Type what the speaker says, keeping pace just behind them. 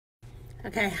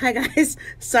Okay, hi guys.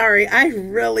 Sorry, I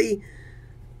really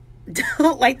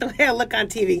don't like the way I look on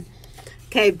TV.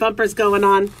 Okay, bumpers going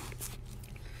on.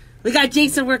 We got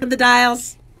Jason working the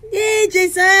dials. Yay,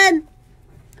 Jason!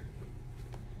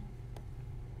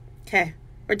 Okay,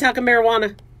 we're talking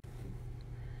marijuana.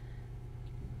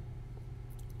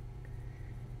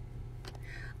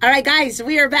 All right, guys,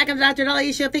 we are back on the Dr.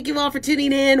 Daliah Show. Thank you all for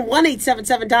tuning in.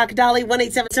 1-877-Doc-Dolly,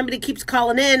 187. Somebody keeps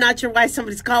calling in. Not sure why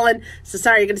somebody's calling. So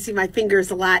sorry, you're going to see my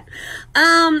fingers a lot.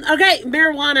 Okay,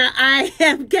 marijuana. I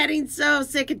am getting so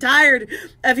sick and tired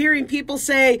of hearing people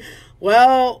say,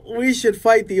 well, we should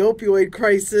fight the opioid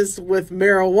crisis with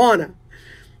marijuana.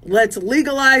 Let's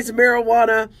legalize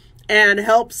marijuana and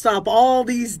help stop all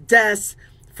these deaths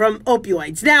from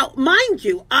opioids. Now, mind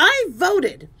you, I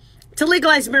voted to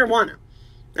legalize marijuana.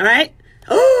 All right.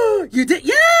 Oh, you did?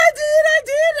 Yeah, I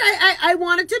did. I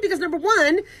wanted to because number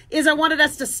one is I wanted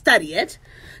us to study it.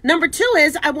 Number two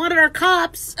is I wanted our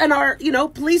cops and our,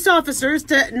 police officers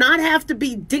to not have to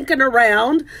be dinking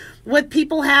around with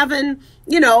people having,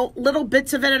 little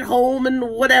bits of it at home and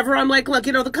whatever. I'm like, look,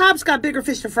 the cops got bigger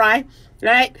fish to fry,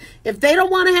 right? If they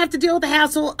don't want to have to deal with the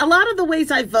hassle, a lot of the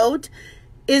ways I vote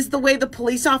is the way the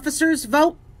police officers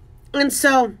vote. And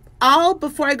so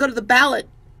before I go to the ballot,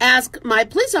 ask my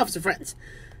police officer friends.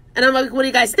 And I'm like, what do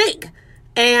you guys think?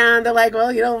 And they're like,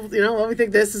 well, we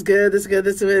think this is good, this is good,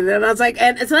 this is good. And I was like,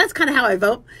 and so that's kind of how I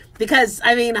vote because,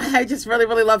 I just really,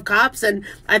 really love cops. And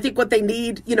I think what they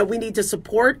need, we need to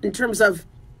support in terms of,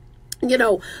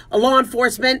 law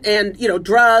enforcement and,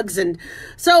 drugs. And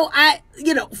so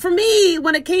for me,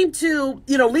 when it came to,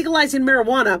 legalizing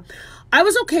marijuana, I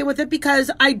was okay with it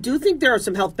because I do think there are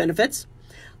some health benefits.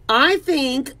 I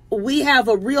think we have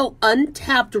a real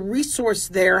untapped resource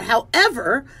there.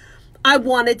 However, I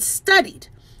want it studied.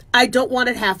 I don't want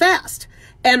it half-assed.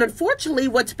 And unfortunately,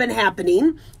 what's been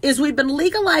happening is we've been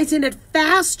legalizing it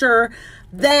faster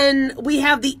than we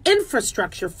have the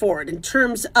infrastructure for it in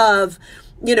terms of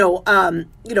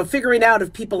figuring out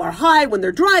if people are high when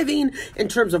they're driving, in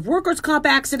terms of workers' comp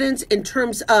accidents, in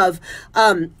terms of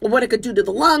what it could do to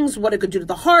the lungs, what it could do to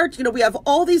the heart. We have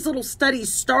all these little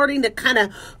studies starting to kind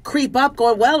of creep up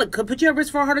going, well, it could put you at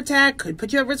risk for a heart attack, could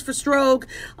put you at risk for stroke.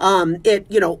 It,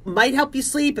 might help you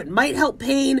sleep. It might help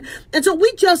pain. And so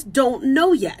we just don't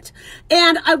know yet.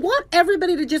 And I want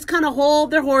everybody to just kind of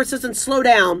hold their horses and slow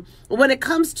down when it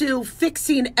comes to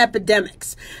fixing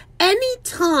epidemics.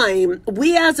 Anytime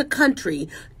we as a country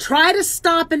try to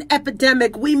stop an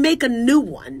epidemic, we make a new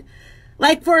one.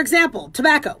 Like, for example,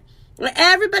 tobacco.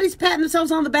 Everybody's patting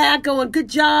themselves on the back going, good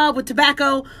job with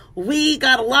tobacco. We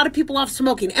got a lot of people off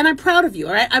smoking. And I'm proud of you,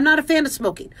 all right? I'm not a fan of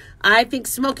smoking. I think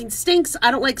smoking stinks.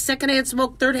 I don't like secondhand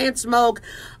smoke, thirdhand smoke.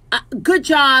 Good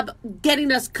job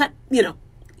getting us cut,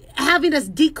 having us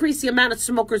decrease the amount of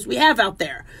smokers we have out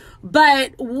there.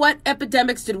 But what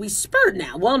epidemics did we spur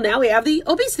now? Well, now we have the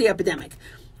obesity epidemic.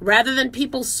 Rather than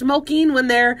people smoking when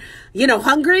they're,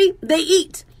 hungry, they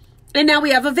eat. And now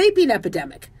we have a vaping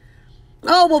epidemic.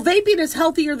 Oh, well, vaping is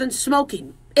healthier than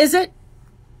smoking. Is it?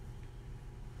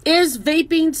 Is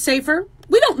vaping safer?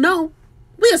 We don't know.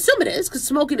 We assume it is because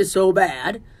smoking is so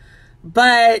bad.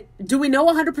 But do we know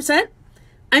 100%?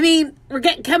 We're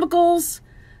getting chemicals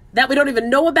that we don't even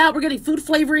know about. We're getting food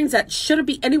flavorings that shouldn't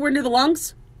be anywhere near the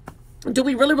lungs. Do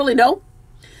we really, really know?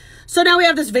 So now we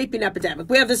have this vaping epidemic.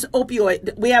 We have this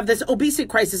we have this obesity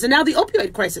crisis, and now the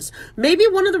opioid crisis. Maybe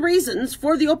one of the reasons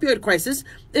for the opioid crisis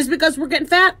is because we're getting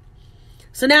fat.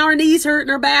 So now our knees hurt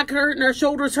and our back hurt and our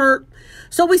shoulders hurt.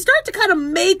 So we start to kind of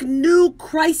make new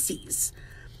crises.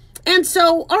 And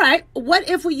so, all right, what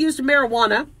if we used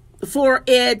marijuana for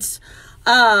its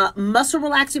muscle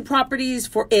relaxing properties,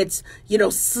 for its,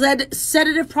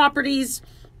 sedative properties,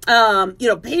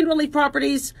 pain relief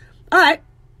properties? All right,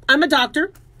 I'm a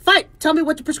doctor. Fine, tell me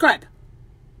what to prescribe.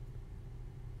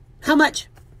 How much?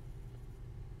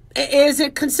 Is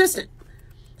it consistent?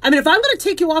 If I'm going to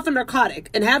take you off a narcotic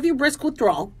and have you risk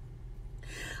withdrawal,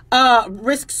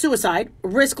 risk suicide,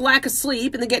 risk lack of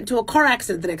sleep, and then get into a car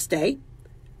accident the next day,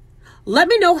 let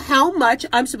me know how much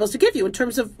I'm supposed to give you in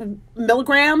terms of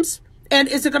milligrams, and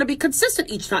is it going to be consistent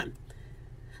each time?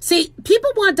 See,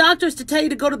 people want doctors to tell you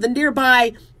to go to the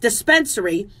nearby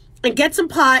dispensary and get some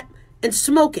pot and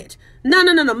smoke it. No.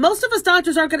 Most of us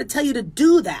doctors aren't going to tell you to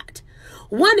do that.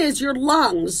 One is your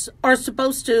lungs are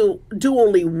supposed to do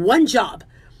only one job,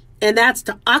 and that's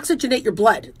to oxygenate your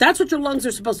blood. That's what your lungs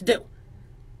are supposed to do.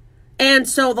 And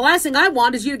so the last thing I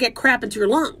want is you to get crap into your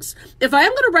lungs. If I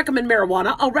am going to recommend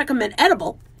marijuana, I'll recommend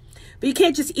edible, But you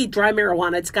can't just eat dry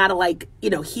marijuana. It's got to like,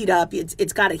 heat up.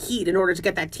 It's got to heat in order to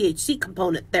get that THC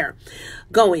component there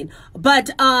going. But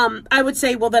I would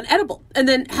say, well, then edible. And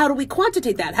then how do we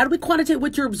quantitate that? How do we quantitate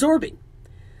what you're absorbing?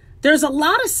 There's a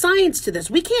lot of science to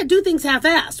this. We can't do things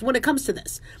half-assed when it comes to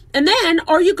this. And then,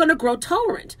 are you going to grow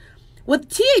tolerant? With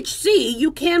THC,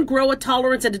 you can grow a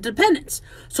tolerance and a dependence.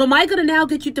 So am I going to now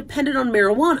get you dependent on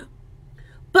marijuana?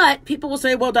 But people will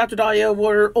say, well, Dr. Daliah,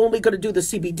 we're only going to do the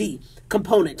CBD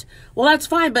component. Well, that's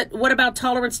fine, but what about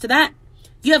tolerance to that?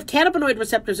 You have cannabinoid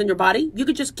receptors in your body. You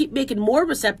could just keep making more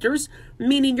receptors,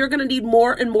 meaning you're going to need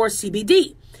more and more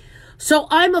CBD. So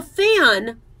I'm a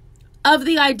fan of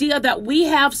the idea that we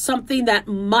have something that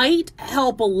might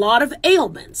help a lot of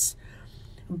ailments,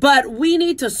 but we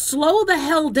need to slow the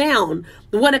hell down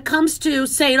when it comes to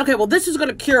saying, okay, well, this is going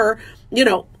to cure,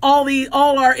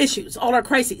 all our issues, all our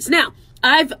crises. Now,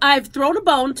 I've thrown a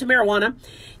bone to marijuana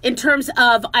in terms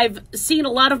of I've seen a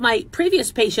lot of my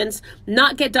previous patients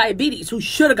not get diabetes who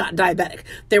should have gotten diabetic.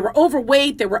 They were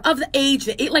overweight, they were of the age,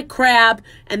 they ate like crab,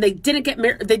 and they didn't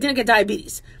get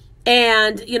diabetes.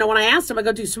 And, when I asked them, I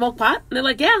go, do you smoke pot? And they're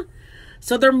like, yeah.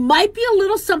 So there might be a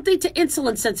little something to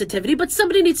insulin sensitivity, but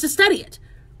somebody needs to study it.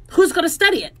 Who's going to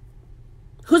study it?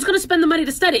 Who's going to spend the money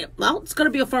to study it? Well, it's going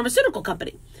to be a pharmaceutical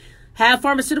company. Have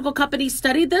pharmaceutical companies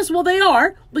studied this? Well, they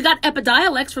are. We got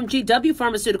Epidiolex from GW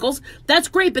Pharmaceuticals. That's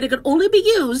great, but it could only be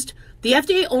used. The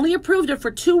FDA only approved it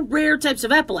for 2 rare types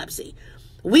of epilepsy.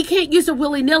 We can't use it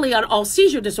willy-nilly on all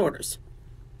seizure disorders.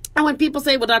 And when people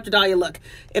say, well, Dr. Daliah, look,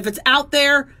 if it's out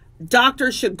there,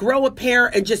 doctors should grow a pair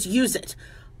and just use it.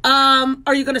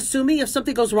 Are you going to sue me if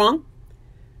something goes wrong?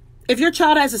 If your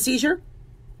child has a seizure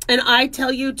and I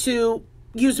tell you to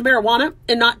use marijuana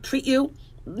and not treat you,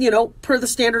 per the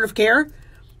standard of care,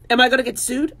 am I going to get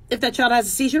sued if that child has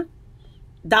a seizure?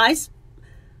 Dies?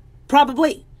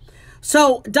 Probably.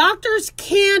 So doctors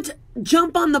can't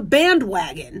jump on the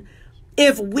bandwagon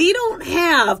if we don't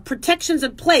have protections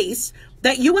in place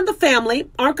that you and the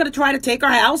family aren't going to try to take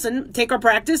our house and take our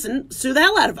practice and sue the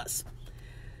hell out of us.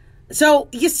 So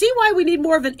you see why we need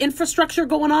more of an infrastructure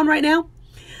going on right now?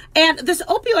 And this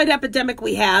opioid epidemic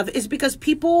we have is because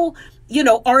people,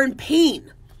 are in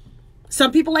pain.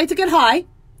 Some people like to get high.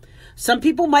 Some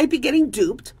people might be getting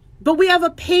duped. But we have a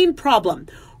pain problem.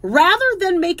 Rather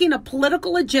than making a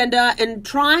political agenda and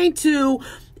trying to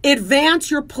advance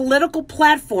your political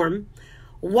platform,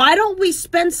 why don't we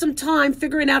spend some time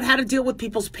figuring out how to deal with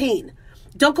people's pain?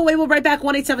 Don't go away. We'll be right back.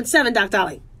 1-877-Doc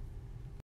Daliah.